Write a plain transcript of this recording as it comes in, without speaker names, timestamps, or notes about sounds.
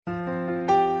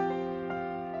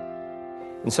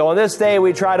And so on this day,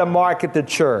 we try to market the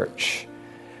church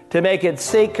to make it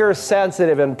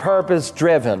seeker-sensitive and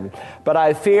purpose-driven. But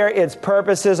I fear its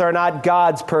purposes are not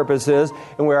God's purposes,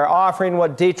 and we are offering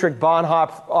what Dietrich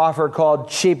Bonhoeffer called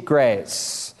cheap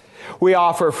grace. We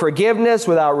offer forgiveness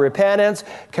without repentance,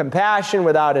 compassion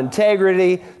without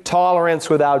integrity, tolerance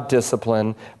without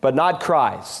discipline, but not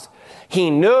Christ. He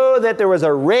knew that there was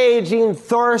a raging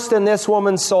thirst in this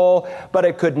woman's soul, but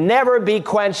it could never be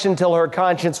quenched until her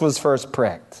conscience was first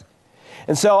pricked.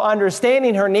 And so,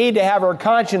 understanding her need to have her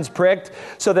conscience pricked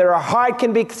so that her heart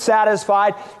can be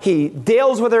satisfied, he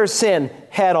deals with her sin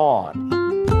head on.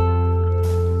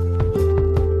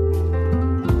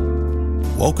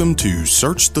 Welcome to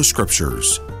Search the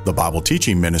Scriptures, the Bible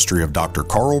teaching ministry of Dr.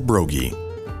 Carl Broggi,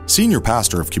 Senior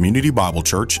Pastor of Community Bible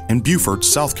Church in Beaufort,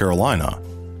 South Carolina.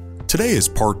 Today is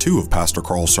part 2 of Pastor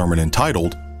Carl's sermon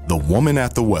entitled, The Woman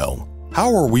at the Well.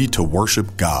 How are we to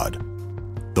worship God?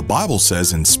 The Bible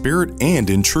says in spirit and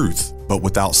in truth, but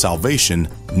without salvation,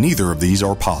 neither of these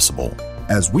are possible.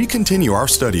 As we continue our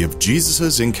study of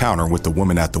Jesus' encounter with the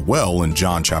woman at the well in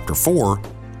John chapter 4,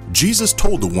 Jesus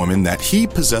told the woman that he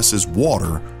possesses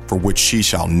water for which she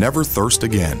shall never thirst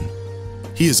again.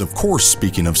 He is of course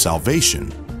speaking of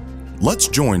salvation. Let's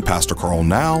join Pastor Carl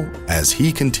now as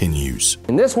he continues.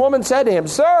 And this woman said to him,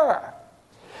 "Sir,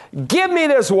 give me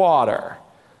this water,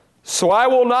 so I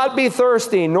will not be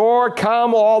thirsty, nor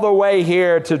come all the way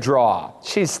here to draw."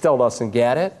 She still doesn't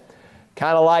get it.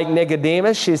 Kind of like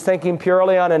Nicodemus, she's thinking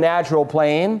purely on a natural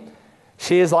plane.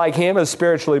 She is like him, is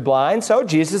spiritually blind, so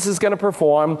Jesus is going to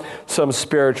perform some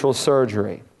spiritual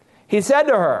surgery. He said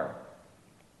to her,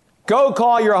 "Go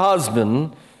call your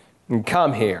husband and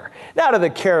come here." Now to the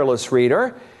careless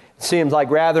reader, it seems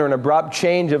like rather an abrupt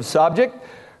change of subject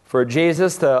for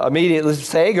Jesus to immediately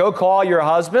say, "Go call your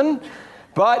husband."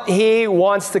 But he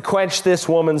wants to quench this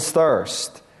woman's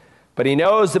thirst. But he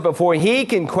knows that before he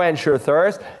can quench her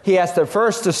thirst, he has to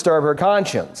first disturb her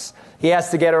conscience. He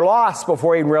has to get her lost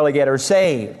before he can really get her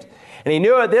saved. And he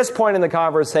knew at this point in the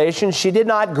conversation, she did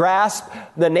not grasp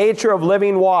the nature of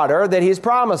living water that he's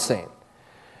promising.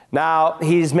 Now,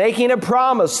 he's making a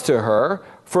promise to her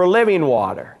for living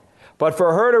water. But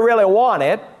for her to really want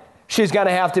it, she's going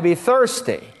to have to be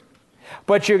thirsty.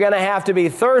 But you're going to have to be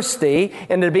thirsty,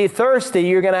 and to be thirsty,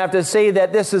 you're going to have to see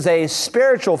that this is a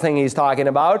spiritual thing he's talking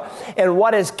about, and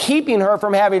what is keeping her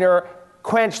from having her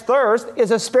quenched thirst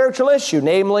is a spiritual issue,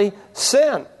 namely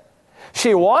sin.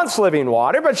 She wants living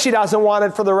water, but she doesn't want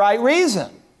it for the right reason.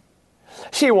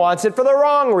 She wants it for the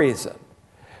wrong reason.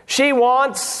 She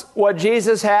wants what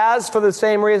Jesus has for the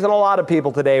same reason a lot of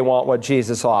people today want what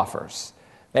Jesus offers.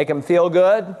 Make them feel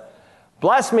good.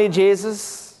 Bless me,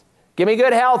 Jesus. Give me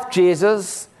good health,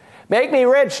 Jesus. Make me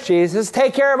rich, Jesus.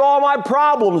 Take care of all my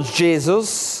problems,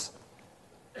 Jesus.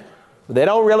 But they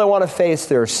don't really want to face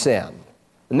their sin.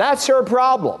 And that's her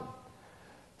problem.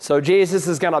 So Jesus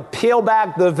is going to peel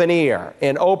back the veneer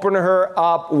and open her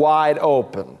up wide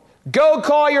open. "Go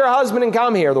call your husband and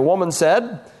come here." The woman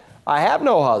said, "I have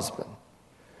no husband."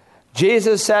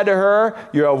 Jesus said to her,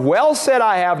 "You have well said,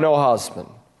 I have no husband.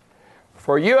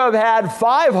 For you have had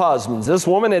 5 husbands." This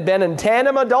woman had been in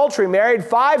tandem adultery, married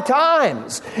 5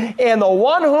 times. "And the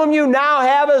one whom you now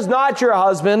have is not your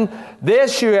husband.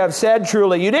 This you have said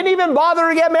truly." You didn't even bother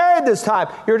to get married this time.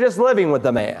 You're just living with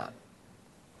the man.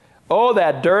 Oh,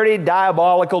 that dirty,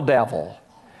 diabolical devil.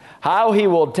 How he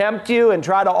will tempt you and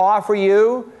try to offer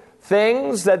you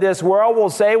things that this world will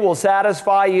say will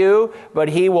satisfy you, but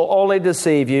he will only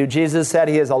deceive you. Jesus said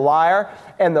he is a liar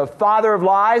and the father of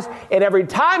lies, and every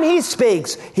time he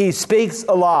speaks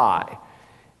a lie.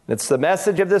 It's the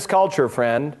message of this culture,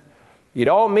 friend. You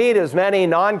don't meet as many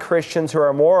non-Christians who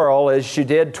are moral as you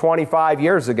did 25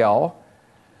 years ago.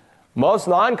 Most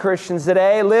non-Christians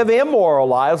today live immoral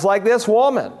lives like this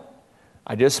woman.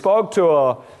 I just spoke to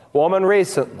a woman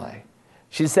recently.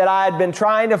 She said, "I had been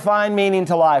trying to find meaning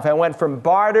to life. I went from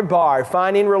bar to bar,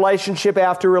 finding relationship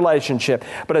after relationship,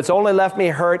 but it's only left me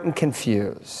hurt and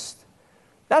confused."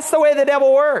 That's the way the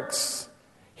devil works.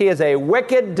 He is a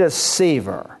wicked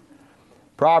deceiver.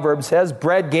 Proverbs says,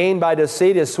 "Bread gained by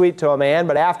deceit is sweet to a man,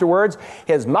 but afterwards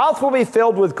his mouth will be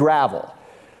filled with gravel."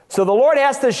 So the Lord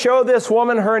has to show this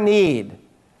woman her need.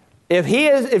 If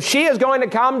she is going to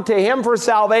come to him for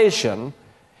salvation,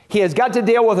 he has got to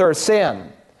deal with her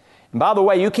sin. And by the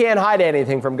way, you can't hide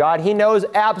anything from God. He knows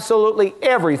absolutely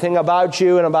everything about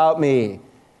you and about me.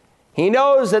 He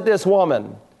knows that this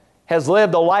woman has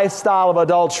lived a lifestyle of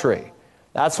adultery.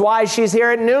 That's why she's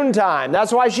here at noontime.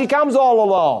 That's why she comes all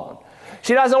alone.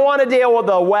 She doesn't want to deal with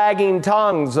the wagging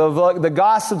tongues of the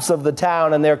gossips of the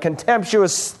town and their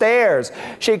contemptuous stares.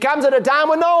 She comes at a time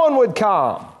when no one would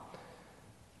come.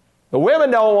 The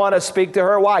women don't want to speak to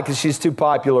her. Why? Because she's too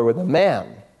popular with the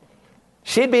men.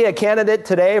 She'd be a candidate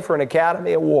today for an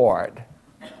Academy Award.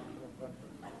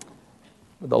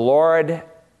 But the Lord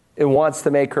wants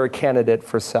to make her a candidate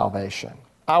for salvation.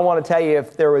 I want to tell you,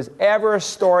 if there was ever a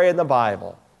story in the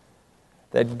Bible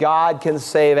that God can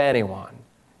save anyone,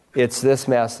 it's this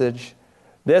message.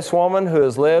 This woman who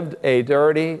has lived a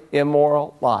dirty,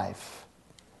 immoral life,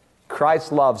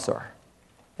 Christ loves her,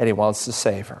 and he wants to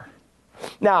save her.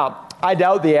 Now, I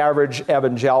doubt the average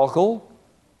evangelical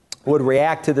would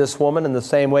react to this woman in the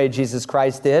same way Jesus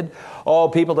Christ did. Oh,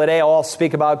 people today all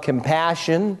speak about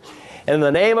compassion. And in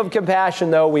the name of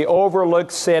compassion, though, we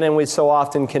overlook sin and we so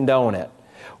often condone it.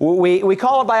 We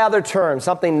call it by other terms,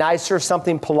 something nicer,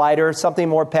 something politer, something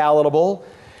more palatable.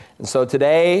 And so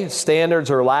today,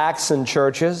 standards are lax in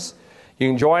churches. You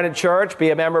can join a church, be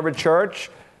a member of a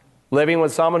church, living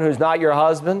with someone who's not your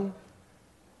husband.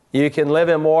 You can live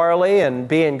immorally and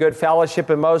be in good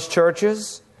fellowship in most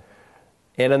churches.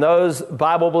 And in those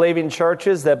Bible-believing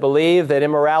churches that believe that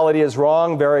immorality is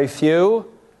wrong, very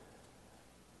few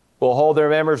will hold their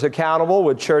members accountable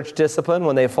with church discipline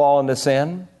when they fall into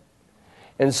sin.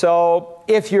 And so,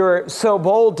 if you're so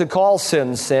bold to call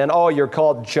sin, oh, you're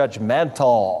called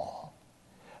judgmental,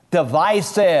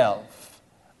 divisive,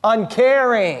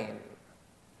 uncaring,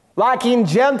 lacking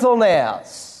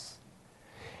gentleness.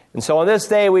 And so on this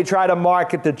day, we try to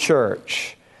market the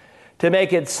church to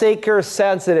make it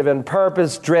seeker-sensitive and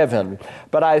purpose-driven.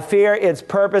 But I fear its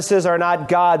purposes are not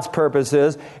God's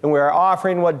purposes, and we are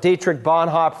offering what Dietrich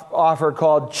Bonhoeffer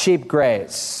called cheap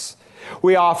grace.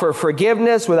 We offer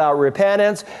forgiveness without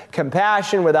repentance,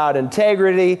 compassion without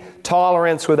integrity,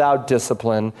 tolerance without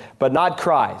discipline, but not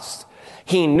Christ.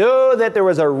 He knew that there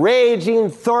was a raging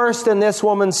thirst in this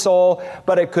woman's soul,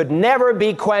 but it could never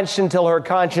be quenched until her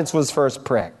conscience was first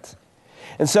pricked.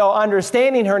 And so,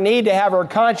 understanding her need to have her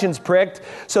conscience pricked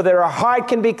so that her heart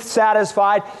can be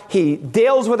satisfied, he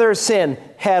deals with her sin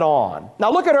head on.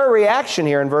 Now look at her reaction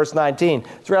here in verse 19.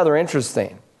 It's rather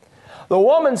interesting. The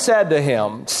woman said to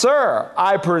him, "Sir,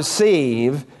 I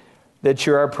perceive that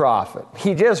you're a prophet."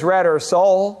 He just read her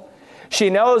soul. She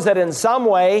knows that in some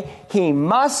way he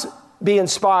must be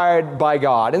inspired by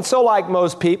God. And so, like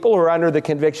most people who are under the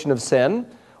conviction of sin,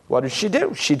 what does she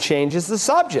do? She changes the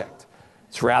subject.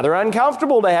 It's rather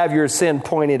uncomfortable to have your sin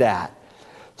pointed at.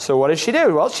 So what does she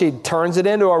do? Well, she turns it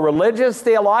into a religious,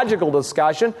 theological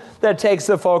discussion that takes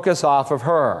the focus off of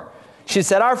her. She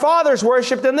said, "Our fathers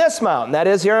worshipped in this mountain," that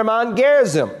is here in Mount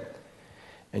Gerizim.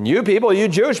 "And you people, you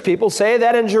Jewish people, say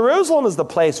that in Jerusalem is the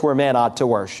place where men ought to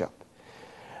worship."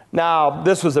 Now,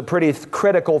 this was a pretty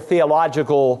critical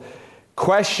theological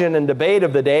question and debate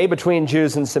of the day between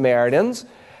Jews and Samaritans,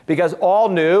 because all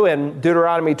knew in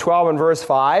Deuteronomy 12 and verse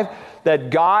 5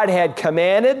 that God had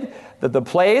commanded that the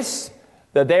place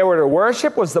that they were to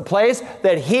worship was the place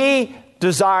that he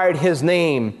desired his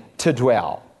name to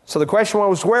dwell. So the question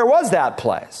was, where was that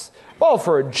place? Well,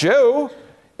 for a Jew,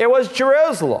 it was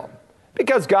Jerusalem,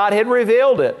 because God had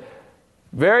revealed it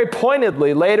very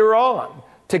pointedly later on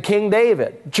to King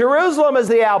David. Jerusalem is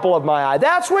the apple of my eye.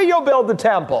 That's where you'll build the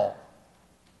temple.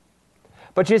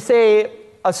 But you see,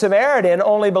 a Samaritan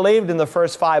only believed in the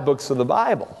first 5 books of the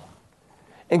Bible.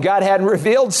 And God hadn't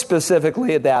revealed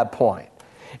specifically at that point.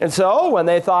 And so when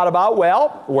they thought about,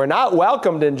 well, we're not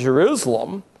welcomed in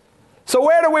Jerusalem, so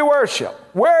where do we worship?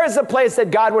 Where is the place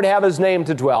that God would have his name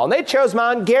to dwell? And they chose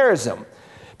Mount Gerizim,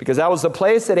 because that was the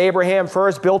place that Abraham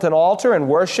first built an altar and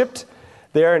worshipped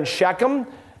there in Shechem,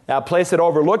 that place that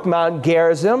overlooked Mount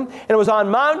Gerizim. And it was on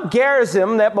Mount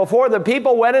Gerizim that before the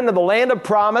people went into the land of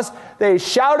promise, they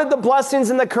shouted the blessings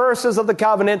and the curses of the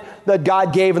covenant that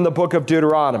God gave in the book of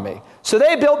Deuteronomy. So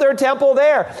they built their temple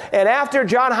there. And after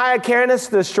John Hyrcanus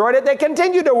destroyed it, they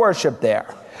continued to worship there.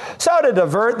 So to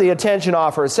divert the attention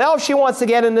off herself, she wants to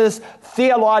get into this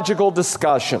theological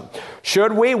discussion.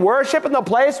 Should we worship in the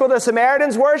place where the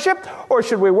Samaritans worship, or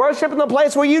should we worship in the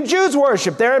place where you Jews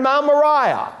worship, there in Mount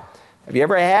Moriah? Have you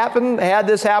ever had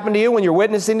this happen to you when you're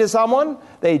witnessing to someone?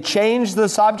 They change the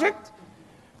subject?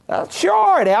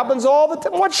 Sure, it happens all the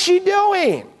time. What's she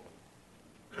doing?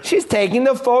 She's taking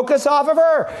the focus off of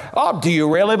her. Oh, do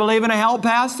you really believe in a hell,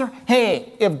 Pastor?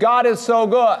 Hey, if God is so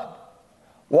good,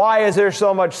 why is there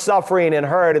so much suffering and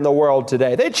hurt in the world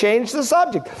today? They changed the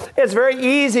subject. It's very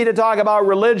easy to talk about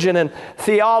religion and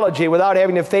theology without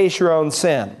having to face your own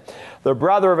sin. The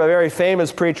brother of a very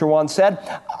famous preacher once said,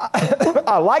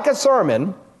 "I like a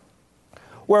sermon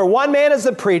where one man is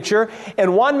the preacher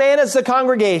and one man is the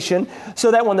congregation, so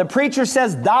that when the preacher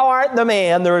says, 'Thou art the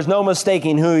man,' there is no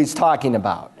mistaking who he's talking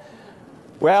about."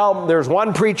 Well, there's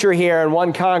one preacher here and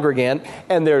one congregant,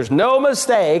 and there's no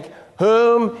mistake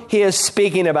whom he is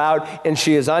speaking about, and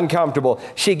she is uncomfortable.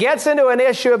 She gets into an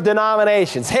issue of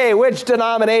denominations. Hey, which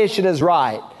denomination is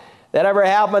right? That ever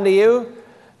happened to you?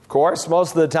 Of course,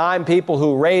 most of the time, people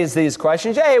who raise these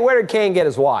questions, hey, where did Cain get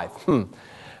his wife?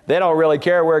 They don't really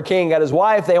care where Cain got his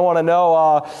wife. They want to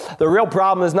know the real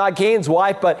problem is not Cain's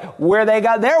wife, but where they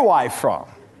got their wife from.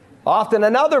 Often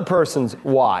another person's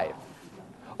wife.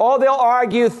 Oh, they'll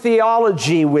argue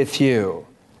theology with you.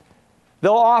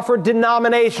 They'll offer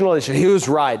denominational issues. Who's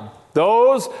right?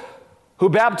 Those who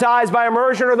baptize by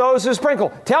immersion or those who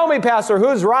sprinkle? Tell me, Pastor,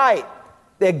 who's right?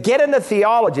 They get into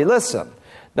theology. Listen,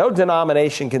 no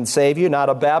denomination can save you, not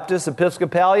a Baptist,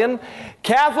 Episcopalian,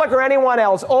 Catholic, or anyone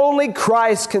else. Only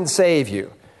Christ can save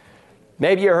you.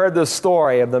 Maybe you heard the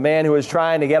story of the man who was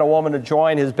trying to get a woman to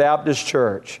join his Baptist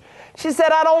church. She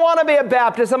said, I don't want to be a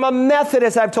Baptist. I'm a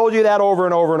Methodist. I've told you that over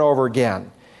and over and over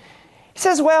again. He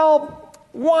says, well,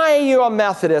 why are you a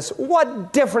Methodist?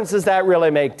 What difference does that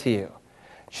really make to you?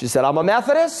 She said, I'm a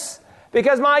Methodist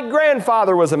because my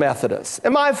grandfather was a Methodist,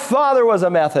 and my father was a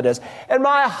Methodist, and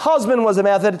my husband was a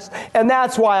Methodist, and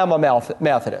that's why I'm a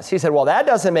Methodist. He said, well, that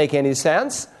doesn't make any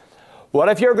sense. What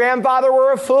if your grandfather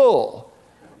were a fool?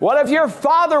 What if your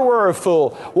father were a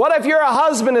fool? What if your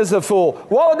husband is a fool?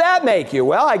 What would that make you?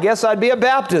 Well, I guess I'd be a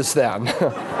Baptist then.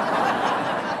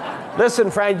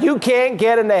 Listen, friend, you can't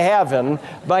get into heaven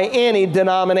by any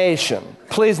denomination.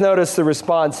 Please notice the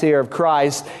response here of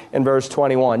Christ in verse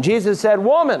 21. Jesus said,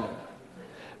 woman,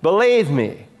 believe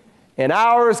me, an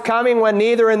hour is coming when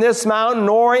neither in this mountain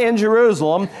nor in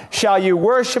Jerusalem shall you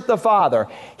worship the Father.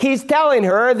 He's telling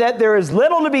her that there is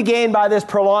little to be gained by this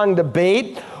prolonged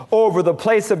debate over the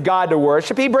place of God to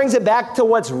worship. He brings it back to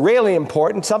what's really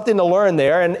important, something to learn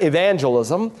there in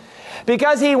evangelism,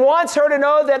 because he wants her to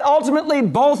know that ultimately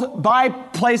both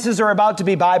places are about to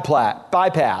be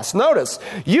bypassed. Notice,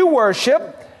 you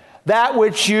worship that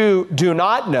which you do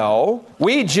not know.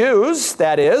 We Jews,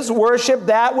 that is, worship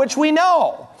that which we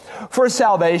know. For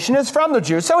salvation is from the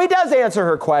Jews. So he does answer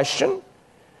her question.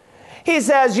 He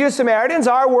says, you Samaritans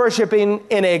are worshiping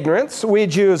in ignorance. We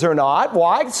Jews are not.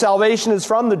 Why? Salvation is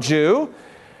from the Jew.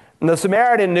 And the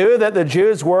Samaritan knew that the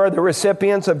Jews were the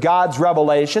recipients of God's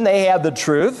revelation. They had the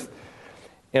truth.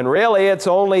 And really, it's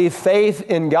only faith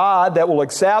in God that will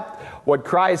accept what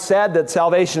Christ said, that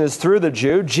salvation is through the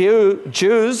Jew.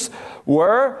 Jews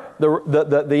were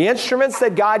the instruments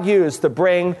that God used to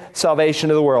bring salvation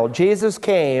to the world. Jesus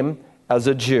came as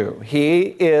a Jew. He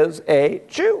is a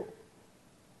Jew.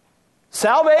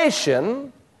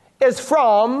 Salvation is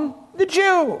from the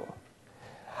Jew.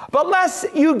 But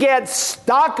lest you get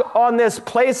stuck on this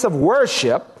place of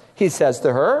worship, he says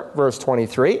to her, verse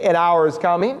 23, an hour is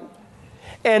coming,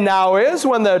 and now is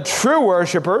when the true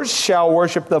worshipers shall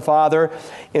worship the Father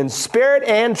in spirit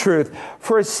and truth.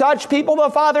 For such people the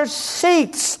Father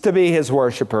seeks to be his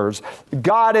worshipers.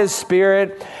 God is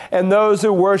spirit, and those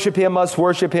who worship him must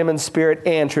worship him in spirit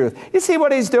and truth. You see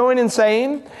what he's doing and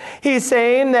saying? He's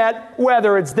saying that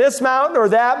whether it's this mountain or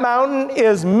that mountain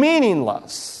is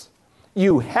meaningless.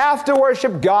 You have to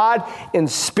worship God in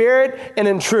spirit and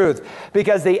in truth,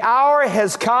 because the hour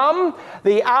has come,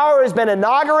 the hour has been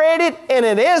inaugurated, and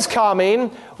it is coming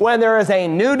when there is a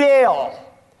new deal.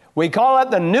 We call it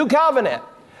the New Covenant,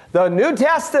 the New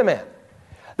Testament,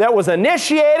 that was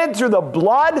initiated through the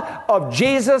blood of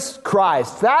Jesus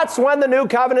Christ. That's when the New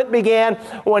Covenant began,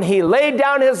 when he laid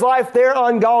down his life there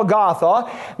on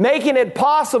Golgotha, making it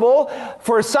possible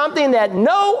for something that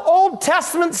no Old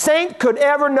Testament saint could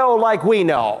ever know like we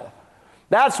know.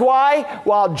 That's why,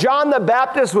 while John the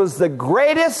Baptist was the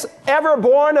greatest ever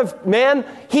born of men,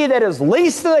 he that is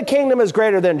least in the kingdom is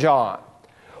greater than John.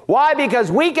 Why?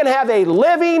 Because we can have a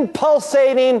living,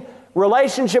 pulsating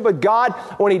relationship with God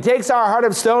when he takes our heart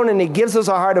of stone and he gives us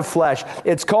a heart of flesh.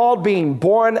 It's called being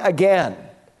born again.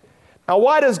 Now,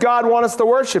 why does God want us to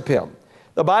worship him?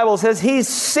 The Bible says he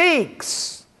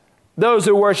seeks those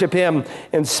who worship him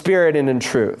in spirit and in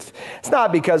truth. It's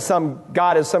not because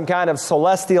God is some kind of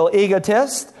celestial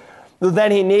egotist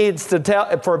that he needs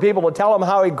for people to tell him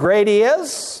how great he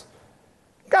is.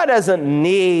 God doesn't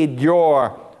need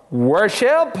your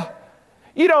worship.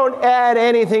 You don't add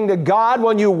anything to God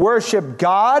when you worship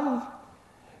God.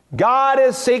 God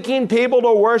is seeking people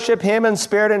to worship him in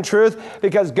spirit and truth,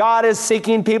 because God is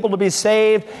seeking people to be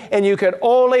saved, and you can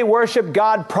only worship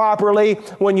God properly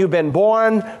when you've been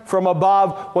born from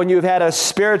above, when you've had a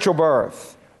spiritual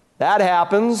birth. That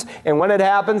happens, and when it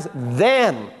happens,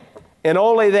 then, and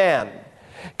only then,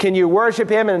 can you worship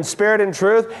him in spirit and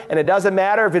truth, and it doesn't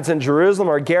matter if it's in Jerusalem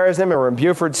or Gerizim or in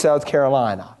Beaufort, South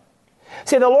Carolina.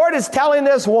 See, the Lord is telling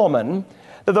this woman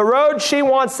that the road she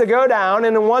wants to go down,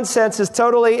 and in one sense, is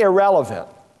totally irrelevant.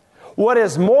 What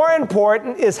is more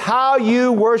important is how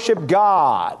you worship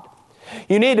God.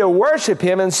 You need to worship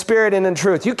Him in spirit and in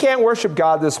truth. You can't worship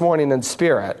God this morning in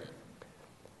spirit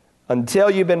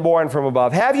until you've been born from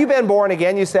above. Have you been born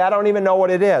again? You say, I don't even know what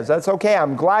it is. That's okay.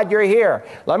 I'm glad you're here.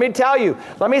 Let me tell you.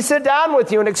 Let me sit down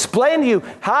with you and explain to you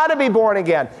how to be born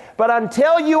again. But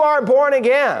until you are born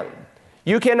again,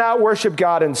 you cannot worship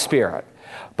God in spirit.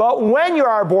 But when you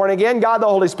are born again, God the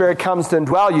Holy Spirit comes to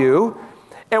indwell you.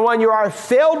 And when you are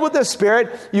filled with the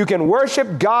Spirit, you can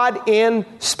worship God in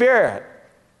spirit.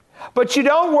 But you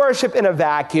don't worship in a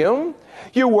vacuum.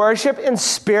 You worship in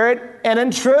spirit and in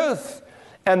truth.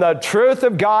 And the truth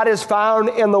of God is found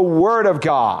in the Word of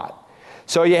God.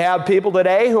 So you have people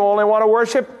today who only want to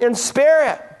worship in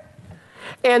spirit.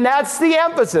 And that's the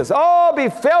emphasis. Oh, be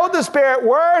filled with the Spirit,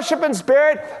 worship in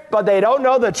spirit, but they don't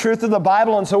know the truth of the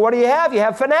Bible. And so what do? You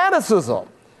have fanaticism.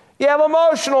 You have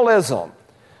emotionalism.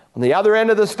 On the other end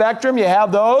of the spectrum, you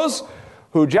have those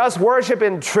who just worship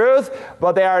in truth,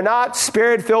 but they are not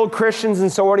Spirit-filled Christians. And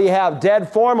so what do you have?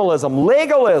 Dead formalism,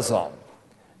 legalism.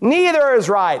 Neither is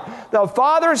right. The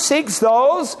Father seeks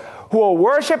those who will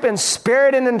worship in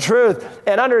spirit and in truth.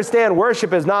 And understand,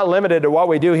 worship is not limited to what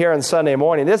we do here on Sunday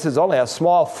morning. This is only a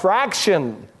small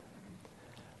fraction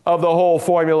of the whole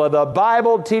formula. The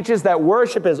Bible teaches that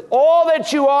worship is all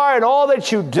that you are and all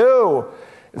that you do.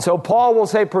 And so Paul will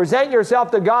say, present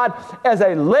yourself to God as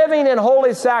a living and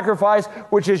holy sacrifice,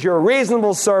 which is your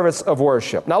reasonable service of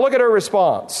worship. Now look at her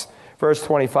response. Verse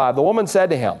 25, the woman said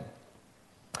to him,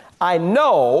 I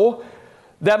know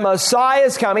that Messiah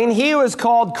is coming. He who is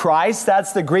called Christ,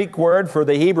 that's the Greek word for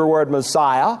the Hebrew word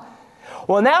Messiah.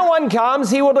 When that one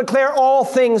comes, he will declare all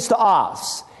things to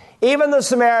us. Even the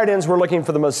Samaritans were looking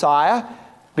for the Messiah,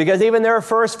 because even their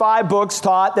first 5 books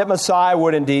taught that Messiah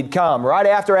would indeed come. Right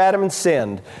after Adam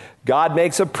sinned, God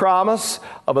makes a promise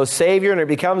of a Savior, and it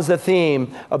becomes the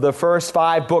theme of the first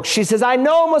 5 books. She says, I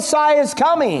know Messiah is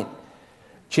coming.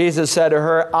 Jesus said to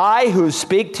her, I who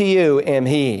speak to you am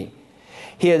He.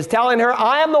 He is telling her,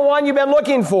 I am the one you've been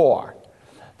looking for.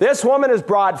 This woman is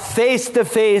brought face to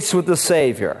face with the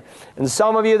Savior. And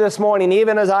some of you this morning,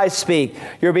 even as I speak,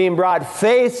 you're being brought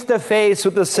face to face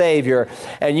with the Savior.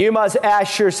 And you must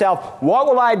ask yourself, what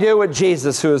will I do with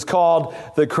Jesus who is called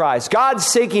the Christ? God's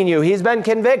seeking you. He's been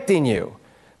convicting you.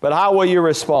 But how will you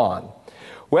respond?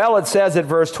 Well, it says at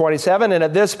verse 27, and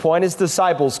at this point his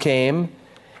disciples came,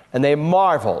 and they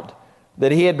marveled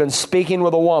that he had been speaking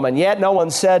with a woman. Yet no one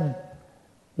said,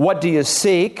 what do you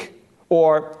seek?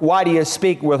 Or why do you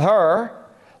speak with her?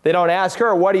 They don't ask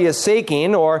her, what are you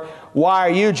seeking? Or why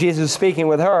are you, Jesus, speaking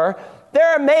with her?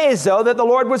 They're amazed, though, that the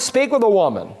Lord would speak with a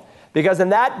woman. Because in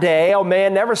that day, a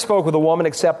man never spoke with a woman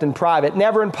except in private,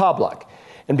 never in public.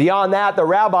 And beyond that, the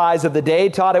rabbis of the day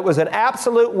taught it was an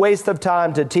absolute waste of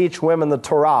time to teach women the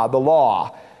Torah, the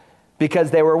law,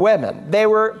 because they were women. They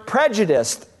were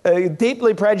prejudiced,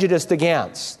 deeply prejudiced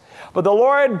against. But the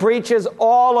Lord breaches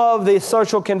all of the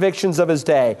social convictions of His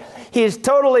day. He is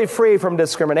totally free from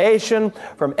discrimination,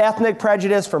 from ethnic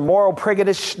prejudice, from moral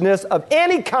priggishness of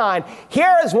any kind.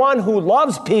 Here is one who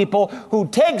loves people, who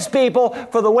takes people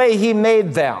for the way He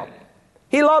made them.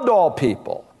 He loved all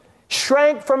people,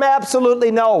 shrank from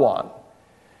absolutely no one.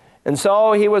 And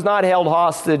so He was not held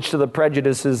hostage to the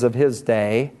prejudices of His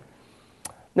day.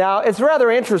 Now, it's rather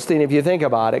interesting if you think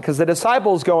about it, because the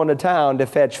disciples go into town to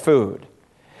fetch food.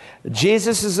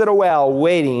 Jesus is at a well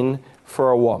waiting for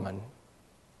a woman.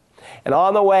 And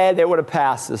on the way, they would have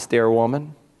passed this dear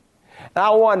woman. And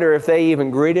I wonder if they even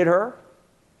greeted her,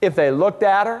 if they looked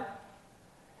at her.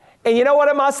 And you know what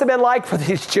it must have been like for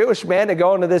these Jewish men to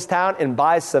go into this town and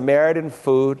buy Samaritan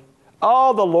food?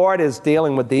 Oh, the Lord is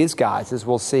dealing with these guys, as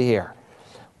we'll see here.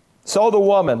 So the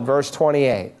woman, verse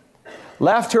 28,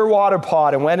 left her water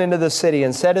pot and went into the city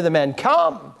and said to the men,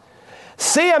 come,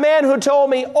 see a man who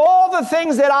told me all the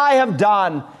things that I have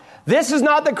done. This is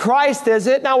not the Christ, is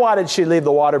it? Now, why did she leave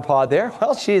the water pot there?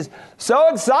 Well, she's so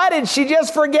excited, she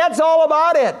just forgets all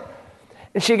about it.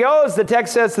 And she goes, the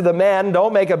text says to the men,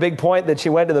 don't make a big point that she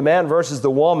went to the men versus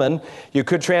the woman. You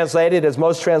could translate it, as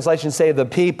most translations say, the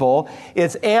people.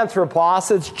 It's anthropos,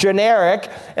 it's generic,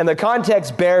 and the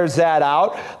context bears that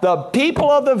out. The people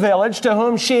of the village to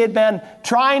whom she had been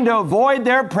trying to avoid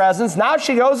their presence, now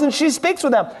she goes and she speaks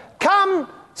with them. Come,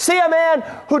 see a man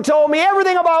who told me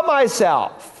everything about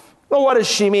myself. Well, what does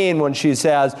she mean when she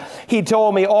says, he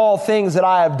told me all things that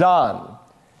I have done?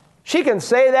 She can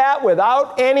say that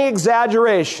without any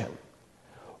exaggeration.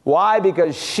 Why?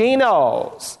 Because she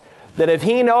knows that if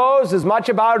he knows as much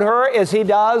about her as he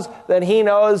does, then he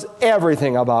knows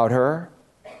everything about her.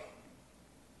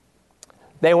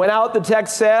 They went out, the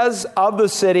text says, of the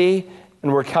city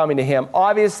and were coming to him.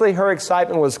 Obviously, her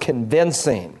excitement was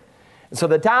convincing. And so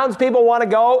the townspeople want to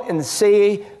go and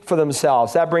see for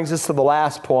themselves. That brings us to the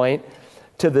last point,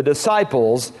 to the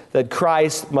disciples that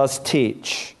Christ must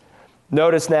teach.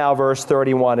 Notice now verse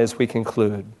 31 as we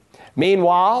conclude.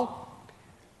 Meanwhile,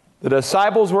 the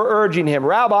disciples were urging him,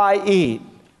 Rabbi, eat.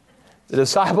 The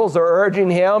disciples are urging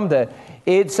him to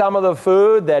eat some of the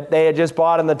food that they had just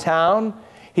bought in the town.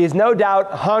 He's no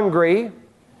doubt hungry,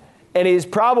 and he's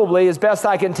probably, as best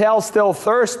I can tell, still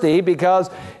thirsty, because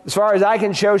as far as I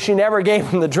can show, she never gave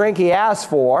him the drink he asked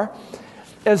for.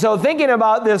 And so thinking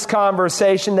about this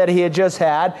conversation that he had just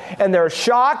had, and their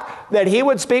shock that he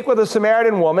would speak with a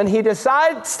Samaritan woman, he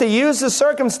decides to use the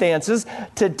circumstances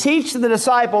to teach the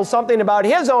disciples something about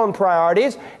his own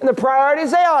priorities and the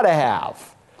priorities they ought to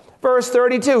have. Verse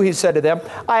 32, he said to them,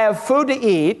 I have food to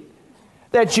eat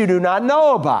that you do not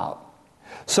know about.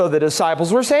 So the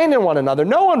disciples were saying to one another,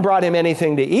 no one brought him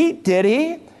anything to eat, did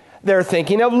he? They're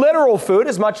thinking of literal food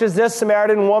as much as this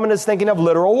Samaritan woman is thinking of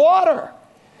literal water.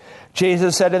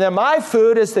 Jesus said to them, my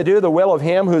food is to do the will of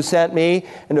him who sent me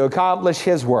and to accomplish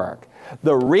his work.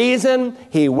 The reason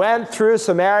he went through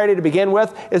Samaria to begin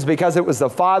with is because it was the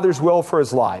Father's will for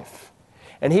his life.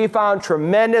 And he found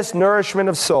tremendous nourishment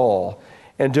of soul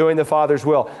in doing the Father's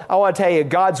will. I want to tell you,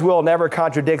 God's will never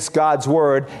contradicts God's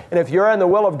word. And if you're in the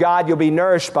will of God, you'll be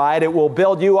nourished by it. It will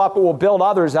build you up. It will build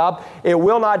others up. It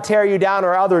will not tear you down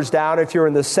or others down if you're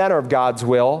in the center of God's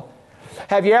will.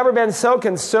 Have you ever been so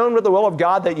consumed with the will of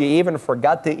God that you even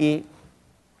forgot to eat?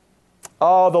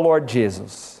 Oh, the Lord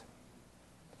Jesus.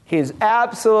 He is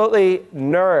absolutely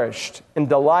nourished and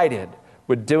delighted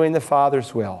with doing the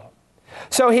Father's will.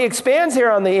 So he expands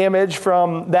here on the image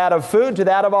from that of food to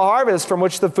that of a harvest from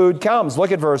which the food comes.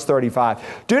 Look at verse 35.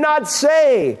 Do not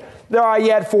say there are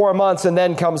yet 4 months and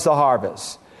then comes the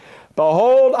harvest.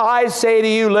 Behold, I say to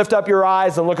you, lift up your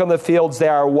eyes and look on the fields. They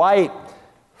are white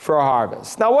for a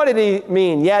harvest. Now, what did he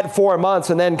mean? Yet 4 months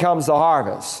and then comes the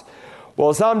harvest.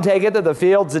 Well, some take it that the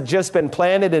fields had just been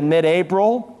planted in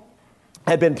mid-April,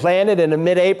 and in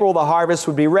mid-April the harvest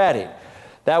would be ready.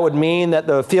 That would mean that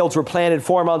the fields were planted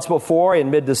 4 months before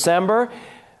in mid-December,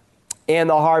 and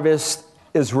the harvest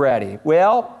is ready.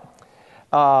 Well,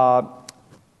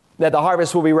 that the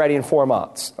harvest will be ready in 4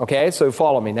 months. Okay, so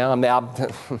follow me now. I'm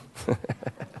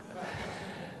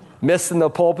mist in the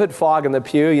pulpit, fog in the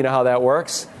pew. You know how that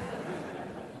works.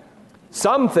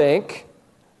 Some think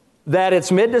that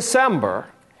it's mid-December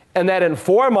and that in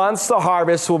 4 months the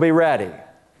harvest will be ready.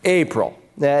 April.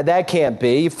 Now, that can't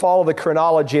be. You follow the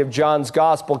chronology of John's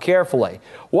gospel carefully.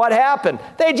 What happened?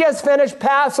 They just finished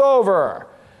Passover.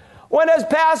 When does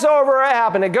Passover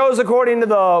happen? It goes according to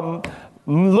the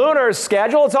lunar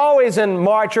schedule. It's always in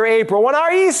March or April when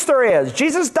our Easter is.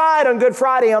 Jesus died on Good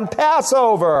Friday on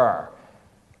Passover.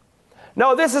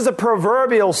 No, this is a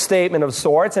proverbial statement of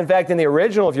sorts. In fact, in the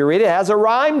original, if you read it, it has a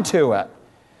rhyme to it.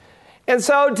 And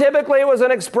so typically it was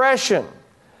an expression.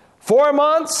 4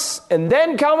 months, and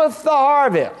then cometh the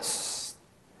harvest.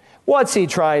 What's he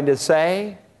trying to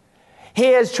say? He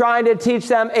is trying to teach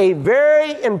them a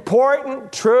very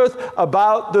important truth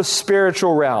about the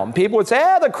spiritual realm. People would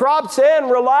say, the crop's in,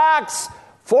 relax.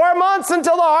 4 months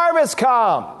until the harvest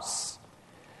comes.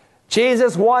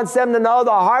 Jesus wants them to know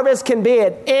the harvest can be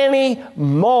at any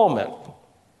moment.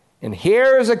 And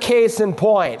here's a case in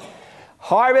point.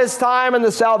 Harvest time in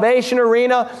the salvation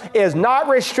arena is not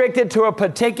restricted to a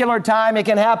particular time. It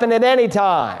can happen at any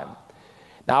time.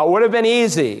 Now, it would have been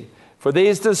easy for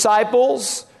these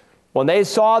disciples, when they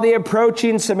saw the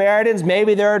approaching Samaritans,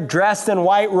 maybe they're dressed in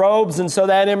white robes, and so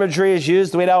that imagery is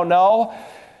used, we don't know.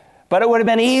 But it would have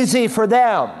been easy for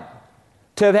them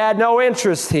to have had no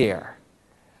interest here.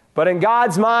 But in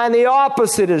God's mind, the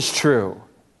opposite is true.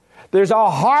 There's a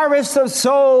harvest of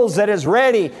souls that is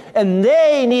ready, and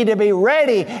they need to be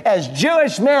ready as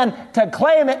Jewish men to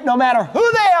claim it no matter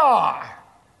who they are.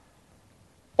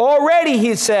 Already,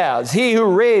 he says, he who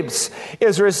reaps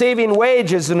is receiving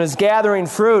wages and is gathering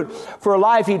fruit for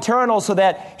life eternal, so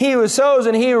that he who sows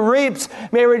and he who reaps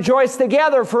may rejoice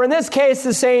together. For in this case,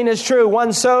 the saying is true,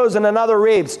 one sows and another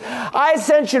reaps. I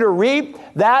sent you to reap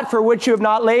that for which you have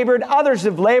not labored. Others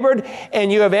have labored, and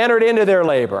you have entered into their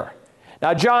labor.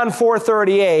 Now, John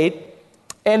 4:38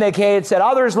 indicates that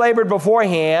others labored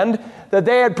beforehand, that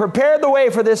they had prepared the way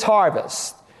for this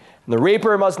harvest. And the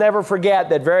reaper must never forget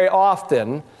that very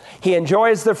often he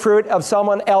enjoys the fruit of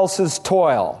someone else's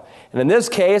toil. And in this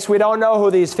case, we don't know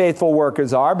who these faithful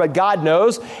workers are, but God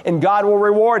knows, and God will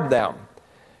reward them.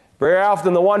 Very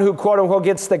often, the one who, quote-unquote,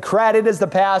 gets the credit is the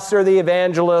pastor, the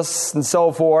evangelist, and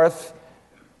so forth.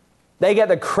 They get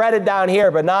the credit down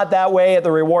here, but not that way at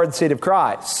the reward seat of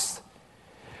Christ.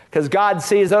 because God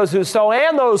sees those who sow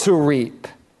and those who reap.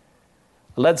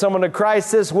 I led someone to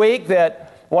Christ this week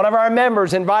that one of our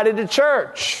members invited to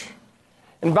church,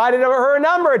 invited her a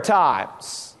number of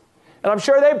times, and I'm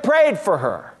sure they prayed for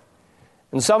her.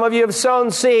 And some of you have sown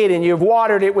seed and you've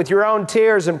watered it with your own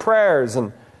tears and prayers,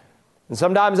 and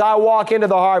sometimes I walk into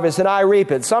the harvest and I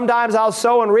reap it. Sometimes I'll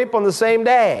sow and reap on the same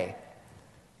day.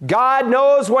 God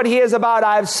knows what He is about.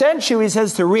 I have sent you, He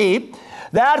says, to reap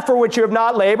that for which you have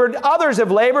not labored. Others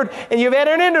have labored, and you've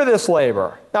entered into this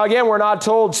labor. Now again, we're not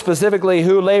told specifically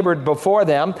who labored before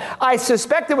them. I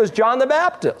suspect it was John the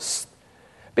Baptist,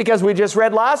 because we just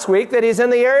read last week that he's in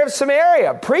the area of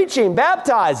Samaria, preaching,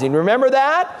 baptizing. Remember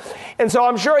that? And so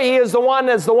I'm sure he is the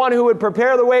one who would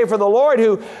prepare the way for the Lord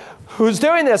who's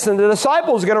doing this, and the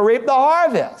disciples are going to reap the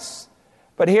harvest.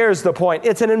 But here's the point.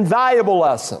 It's an invaluable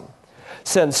lesson.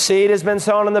 Since seed has been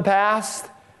sown in the past,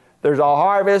 there's a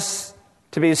harvest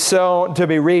to be sown, to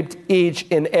be reaped each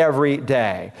and every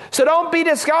day. So don't be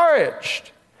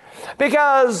discouraged,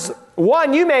 because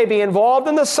one, you may be involved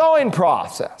in the sowing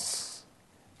process,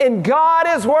 and God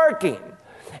is working,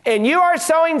 and you are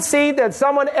sowing seed that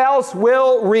someone else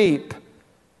will reap.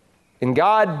 And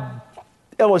God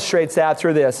illustrates that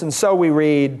through this. And so we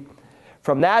read,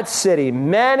 from that city,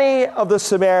 many of the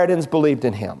Samaritans believed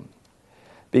in Him.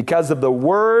 Because of the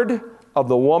word of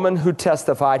the woman who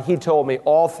testified, He told me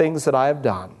all things that I have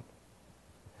done.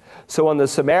 So when the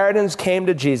Samaritans came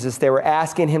to Jesus, they were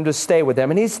asking Him to stay with them.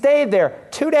 And He stayed there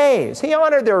 2 days. He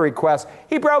honored their request.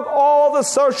 He broke all the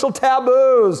social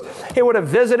taboos. He would have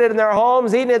visited in their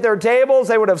homes, eaten at their tables.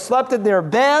 They would have slept in their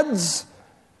beds.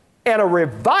 And a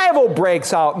revival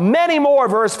breaks out. Many more,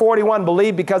 verse 41,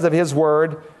 believed because of His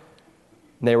word.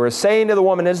 And they were saying to the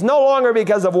woman, it's no longer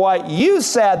because of what you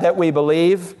said that we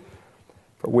believe,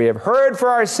 for we have heard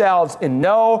for ourselves and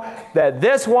know that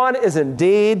this one is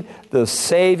indeed the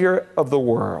Savior of the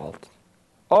world.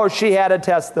 Oh, she had a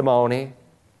testimony.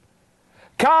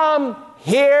 Come,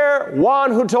 hear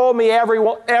one who told me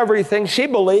everything. She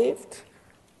believed.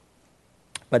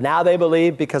 But now they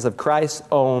believe because of Christ's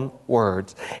own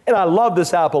words. And I love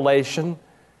this appellation.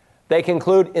 They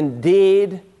conclude,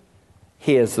 indeed,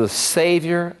 He is the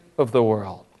Savior of the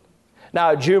world.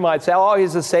 Now, a Jew might say, oh,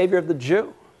 He's the Savior of the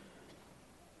Jew.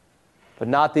 But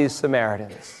not these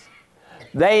Samaritans.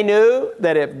 They knew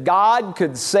that if God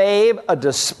could save a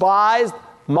despised,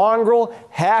 mongrel,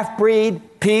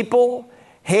 half-breed people,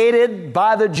 hated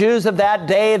by the Jews of that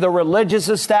day, the religious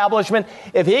establishment,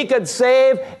 if He could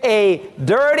save a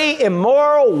dirty,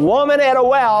 immoral woman at a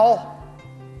well,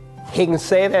 He can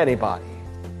save anybody.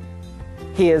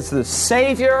 He is the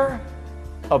Savior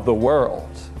of the world.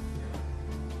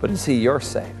 But is He your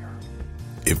Savior?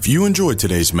 If you enjoyed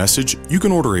today's message, you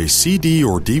can order a CD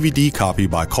or DVD copy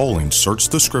by calling Search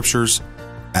the Scriptures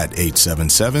at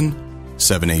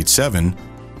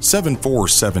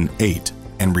 877-787-7478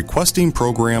 and requesting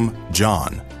program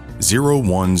John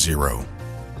 010.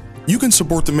 You can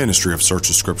support the ministry of Search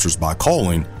the Scriptures by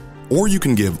calling, or you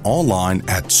can give online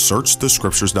at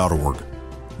searchthescriptures.org.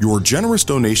 Your generous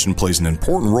donation plays an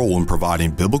important role in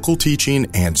providing biblical teaching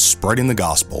and spreading the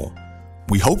gospel.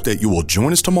 We hope that you will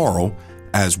join us tomorrow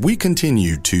as we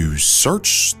continue to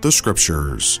search the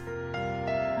Scriptures.